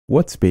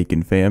What's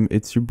bacon fam,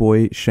 it's your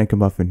boy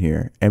Shankamuffin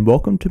here, and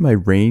welcome to my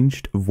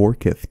ranged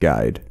Vorkath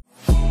guide.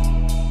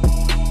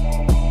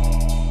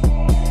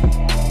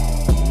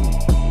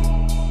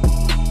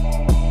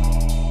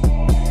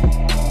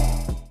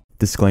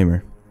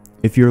 Disclaimer.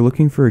 If you're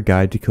looking for a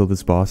guide to kill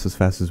this boss as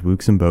fast as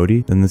Wooks and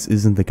Bodhi, then this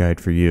isn't the guide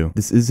for you.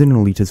 This isn't an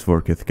elitist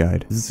Vorkath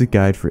guide. This is a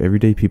guide for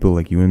everyday people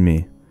like you and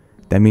me.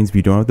 That means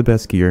we don't have the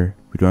best gear,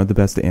 we don't have the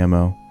best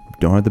ammo, we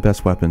don't have the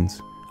best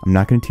weapons. I'm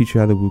not going to teach you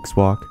how the Wooks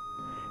walk.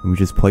 And we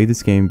just play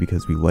this game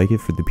because we like it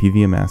for the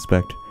PvM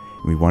aspect,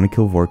 and we want to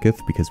kill Vorkath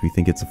because we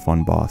think it's a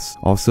fun boss.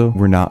 Also,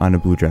 we're not on a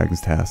Blue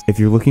Dragon's task. If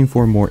you're looking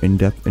for a more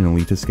in-depth and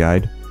elitist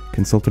guide,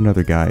 consult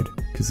another guide,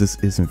 because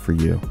this isn't for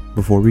you.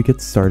 Before we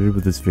get started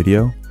with this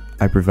video,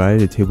 I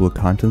provided a table of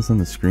contents on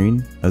the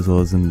screen, as well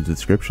as in the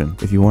description.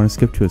 If you want to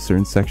skip to a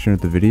certain section of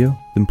the video,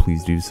 then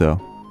please do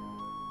so.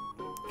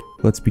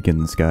 Let's begin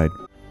this guide.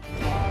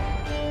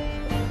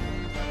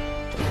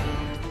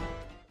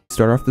 To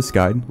start off this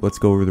guide, let's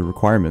go over the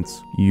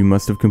requirements. You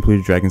must have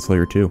completed Dragon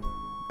Slayer 2.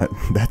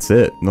 That's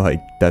it.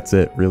 That's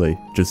it, really.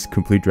 Just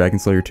complete Dragon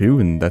Slayer 2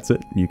 and that's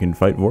it. You can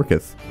fight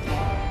Vorkath.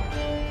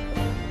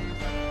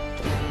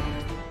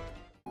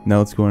 Now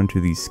let's go on to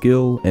the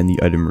skill and the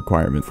item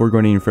requirement. Before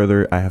going any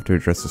further, I have to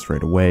address this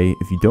right away.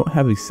 If you don't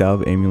have a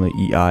Salve Amulet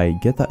EI,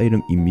 get that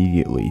item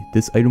immediately.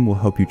 This item will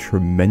help you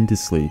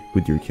tremendously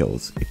with your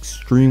kills,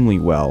 extremely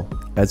well.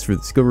 As for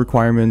the skill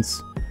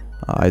requirements,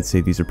 I'd say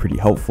these are pretty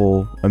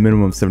helpful. A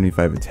minimum of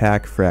 75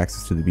 attack for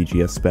access to the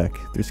BGS spec.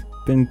 There's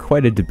been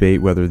quite a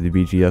debate whether the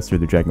BGS or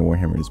the Dragon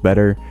Warhammer is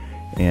better,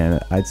 and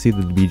I'd say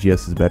that the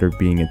BGS is better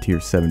being a tier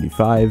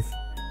 75,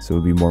 so it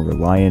would be more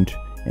reliant,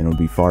 and it would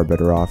be far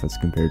better off as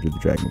compared to the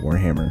Dragon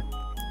Warhammer.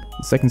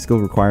 The second skill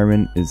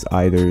requirement is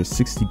either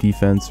 60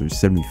 defense or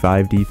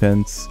 75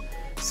 defense.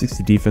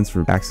 60 defense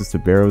for access to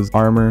Barrow's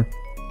armor,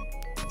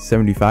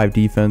 75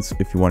 defense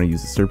if you want to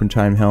use the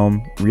Serpentine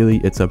Helm. Really,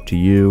 it's up to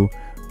you,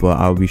 but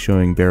I'll be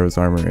showing Barrow's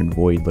armor and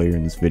Void later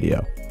in this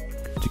video.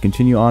 To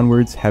continue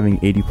onwards, having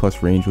 80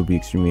 plus range will be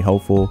extremely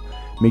helpful.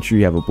 Make sure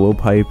you have a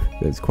blowpipe.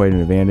 That is quite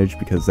an advantage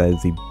because that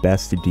is the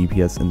best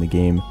DPS in the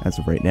game as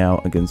of right now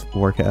against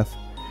Vorkath.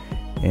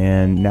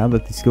 And now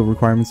that the skill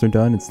requirements are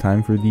done, it's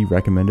time for the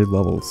recommended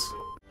levels.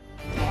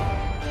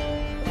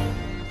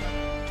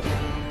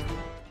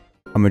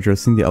 I'm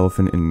addressing the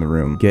elephant in the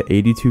room. Get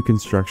 82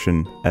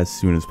 construction as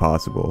soon as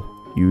possible.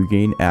 You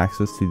gain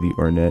access to the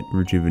Ornette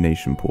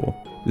Rejuvenation Pool.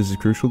 This is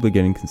crucial to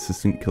getting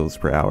consistent kills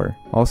per hour.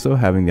 Also,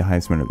 having the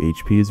highest amount of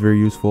HP is very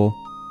useful.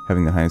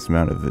 Having the highest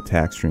amount of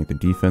attack, strength, and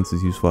defense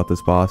is useful at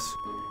this boss.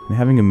 And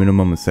having a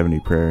minimum of 70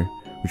 prayer,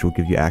 which will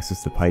give you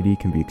access to Piety,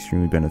 can be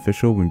extremely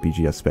beneficial when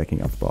BGS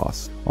specking out the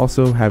boss.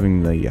 Also,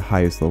 having the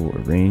highest level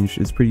of range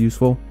is pretty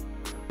useful,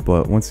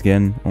 but once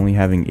again, only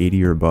having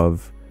 80 or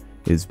above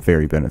is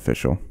very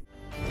beneficial.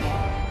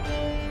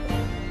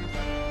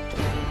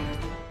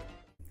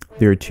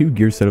 There are two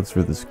gear setups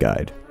for this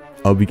guide.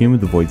 I'll begin with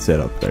the Void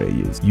setup that I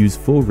use. Use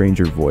full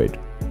Ranger Void.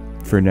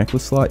 For a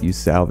necklace slot, use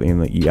Salve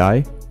Amulet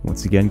EI.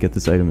 Once again, get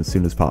this item as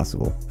soon as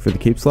possible. For the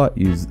cape slot,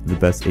 use the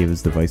best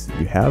Ava's device that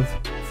you have.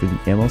 For the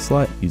ammo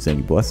slot, use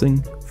any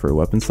blessing. For a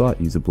weapon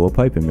slot, use a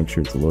blowpipe and make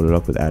sure it's loaded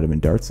up with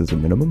adamant darts as a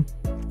minimum.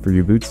 For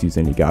your boots, use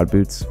any god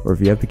boots, or if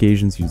you have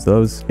occasions, use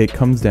those. It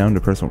comes down to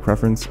personal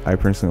preference. I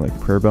personally like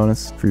the prayer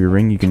bonus. For your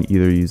ring, you can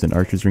either use an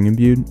Archer's Ring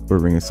imbued or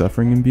Ring of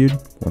Suffering imbued.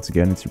 Once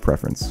again, it's your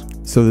preference.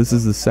 So this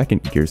is the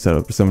second gear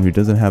setup for someone who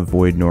doesn't have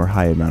void nor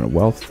high amount of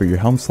wealth. For your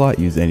helm slot,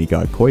 use any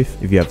god coif.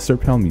 If you have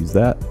Serp helm, use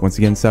that. Once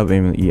again, Salve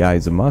Amulet EI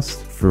is a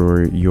must.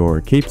 For your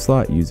cape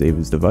slot, use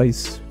Ava's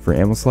device. For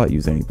ammo slot,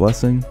 use any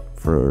blessing.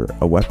 For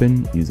a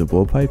weapon, use a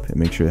blowpipe and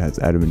make sure it has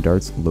adamant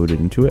darts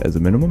loaded into it as a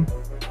minimum.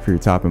 For your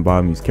top and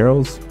bottom, use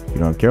carols. If you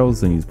don't have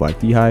carols, then use black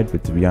d'hide,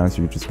 but to be honest,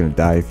 you're just going to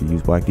die if you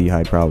use black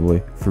d'hide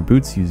probably. For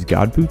boots, use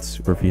god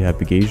boots, or if you have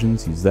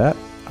Begations, use that.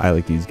 I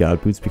like to use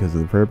god boots because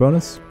of the prayer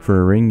bonus.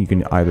 For a ring, you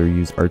can either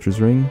use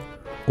Archer's Ring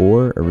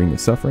or a Ring of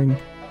Suffering.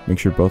 Make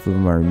sure both of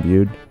them are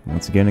imbued.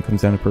 Once again, it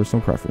comes down to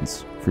personal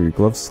preference. For your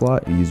gloves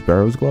slot, you use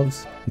Barrow's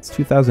gloves. It's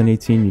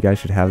 2018, you guys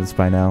should have this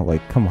by now.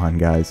 Like, come on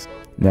guys.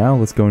 Now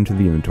let's go into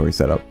the inventory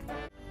setup.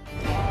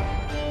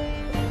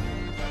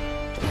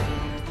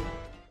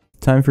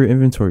 Time for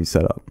inventory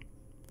setup.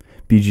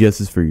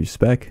 BGS is for your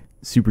spec.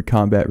 Super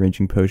combat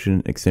ranging potion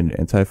and extended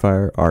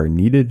anti-fire are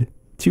needed.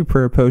 2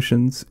 prayer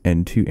potions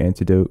and 2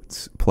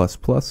 antidotes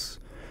plus.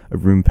 A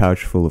room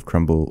pouch full of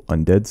crumble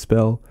undead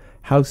spell.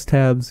 House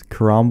tabs,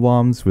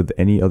 karambwams with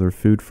any other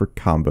food for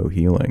combo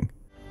healing.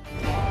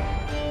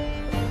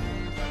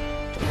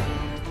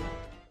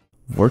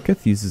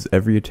 Vorkath uses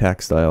every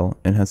attack style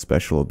and has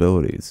special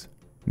abilities.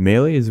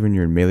 Melee is when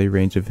you're in melee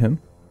range of him.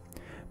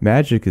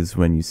 Magic is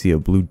when you see a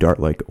blue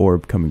dart-like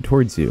orb coming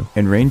towards you,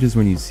 and range is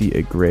when you see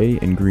a gray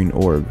and green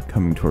orb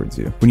coming towards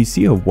you. When you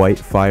see a white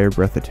fire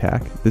breath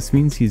attack, this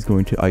means he's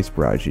going to ice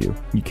barrage you.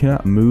 You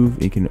cannot move,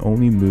 and can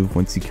only move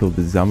once you kill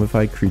the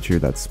zombified creature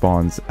that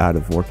spawns out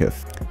of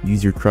Vorkath.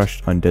 Use your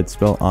crushed undead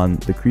spell on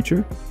the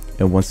creature,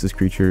 and once this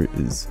creature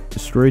is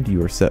destroyed,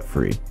 you are set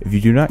free. If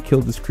you do not kill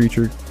this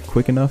creature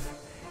quick enough,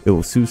 It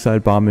will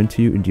suicide bomb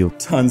into you and deal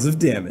tons of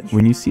damage.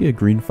 When you see a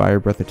green fire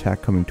breath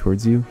attack coming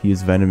towards you, he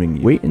is venoming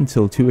you. Wait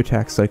until 2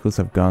 attack cycles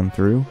have gone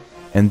through,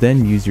 and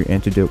then use your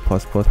antidote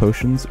plus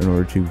potions in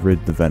order to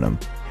rid the venom.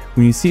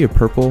 When you see a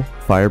purple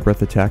fire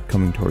breath attack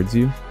coming towards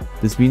you,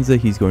 this means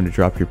that he's going to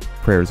drop your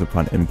prayers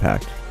upon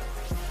impact.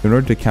 In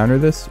order to counter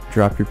this,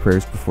 drop your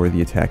prayers before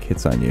the attack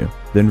hits on you,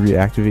 then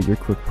reactivate your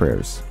quick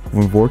prayers.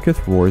 When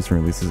Vorkath roars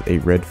and releases a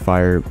red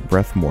fire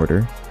breath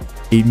mortar,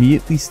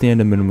 immediately stand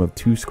a minimum of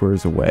 2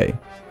 squares away.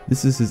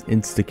 This is his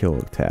insta-kill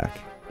attack.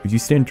 If you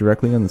stand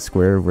directly on the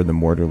square where the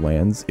mortar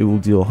lands, it will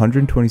deal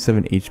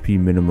 127 HP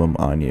minimum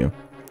on you.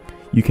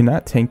 You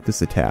cannot tank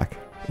this attack.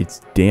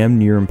 It's damn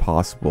near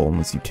impossible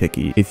unless you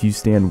ticky. If you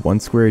stand 1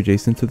 square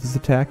adjacent to this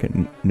attack,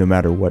 no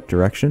matter what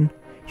direction,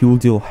 he will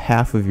deal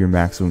half of your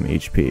maximum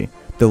HP.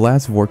 The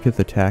last Vorkath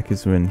attack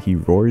is when he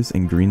roars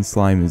and green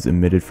slime is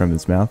emitted from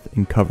his mouth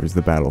and covers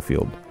the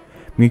battlefield.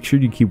 Make sure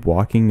you keep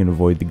walking and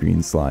avoid the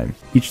green slime.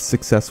 Each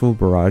successful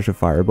barrage of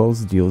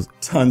fireballs deals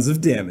tons of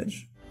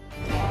damage.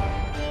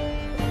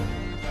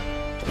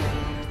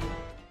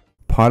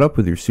 Pot up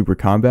with your super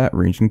combat,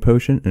 ranging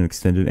potion, and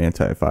extended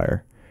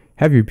anti-fire.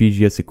 Have your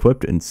BGS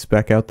equipped and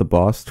spec out the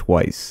boss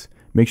twice.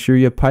 Make sure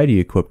you have Piety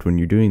equipped when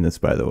you're doing this,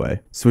 by the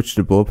way. Switch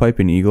to Blowpipe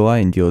and Eagle Eye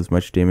and deal as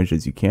much damage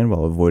as you can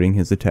while avoiding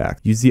his attack.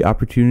 Use the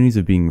opportunities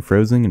of being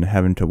frozen and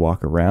having to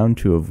walk around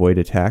to avoid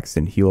attacks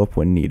and heal up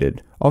when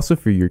needed. Also,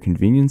 for your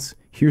convenience,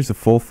 here's a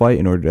full fight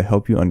in order to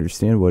help you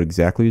understand what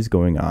exactly is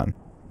going on.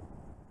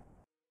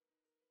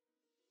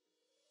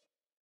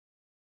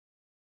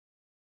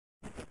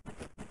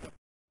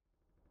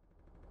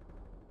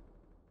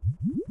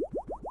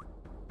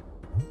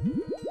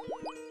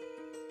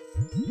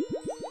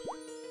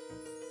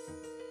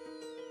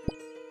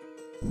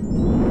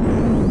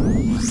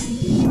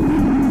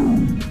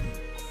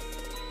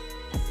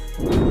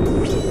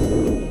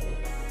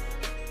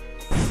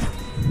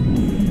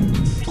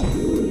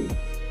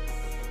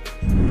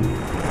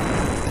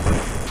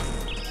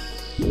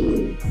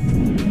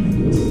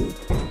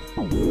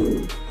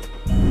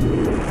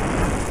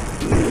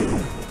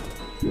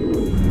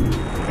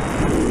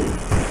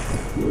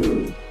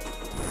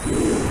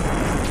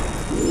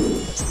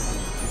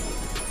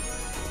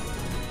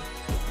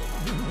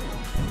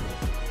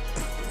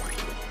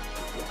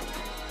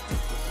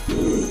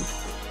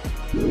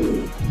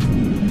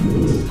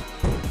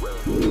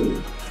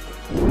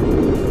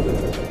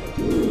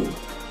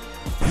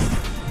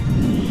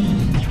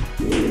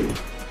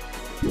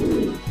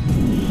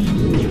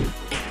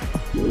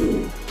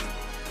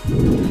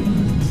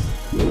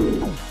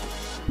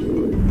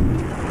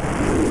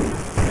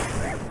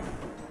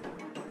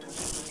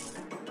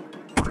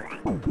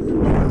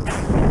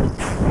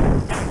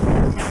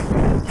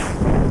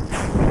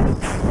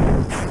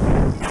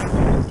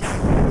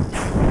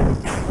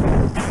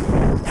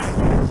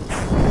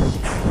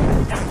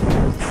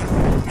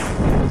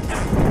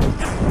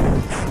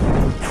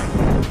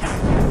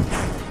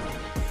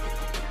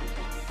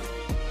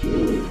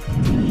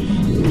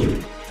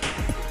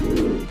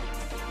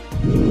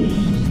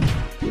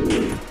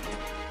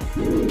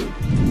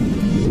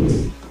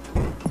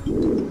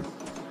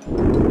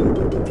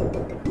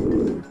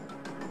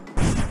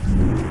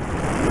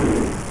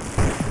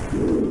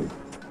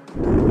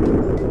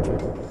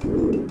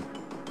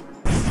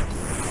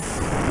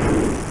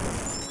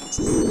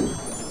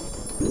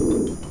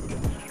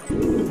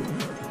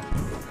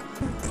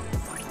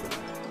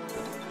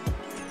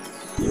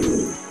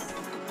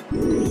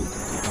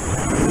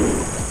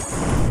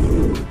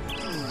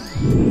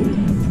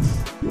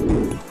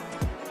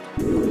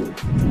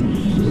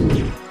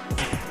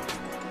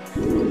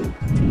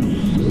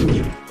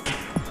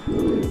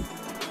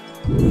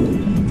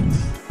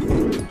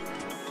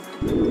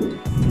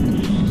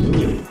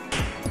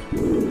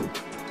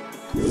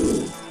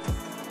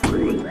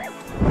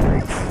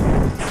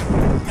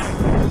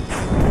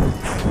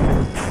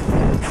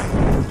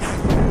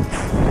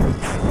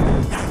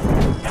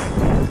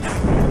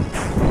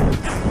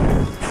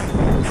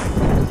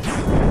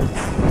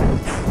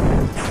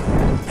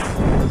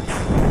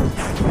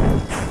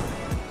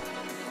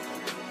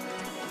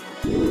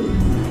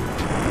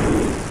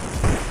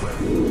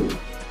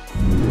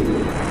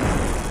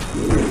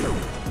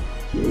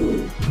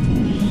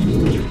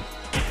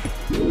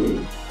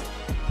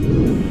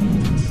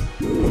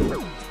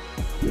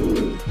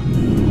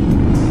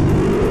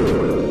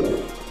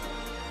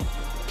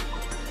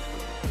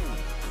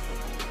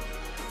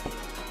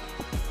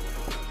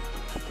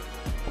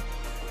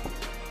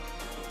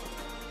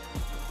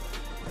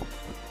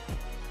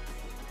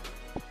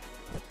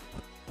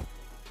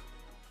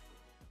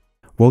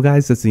 Well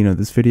guys, that's the end of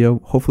this video.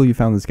 Hopefully you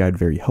found this guide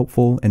very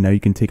helpful, and now you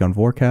can take on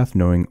Vorkath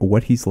knowing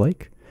what he's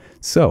like.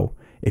 So,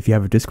 if you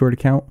have a Discord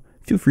account,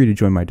 feel free to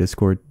join my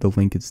Discord. The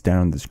link is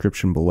down in the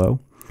description below.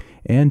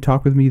 And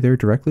talk with me there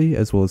directly,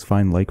 as well as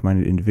find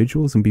like-minded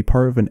individuals and be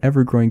part of an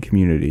ever-growing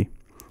community.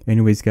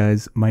 Anyways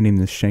guys, my name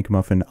is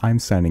Shankmuffin. I'm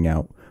signing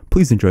out.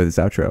 Please enjoy this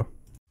outro.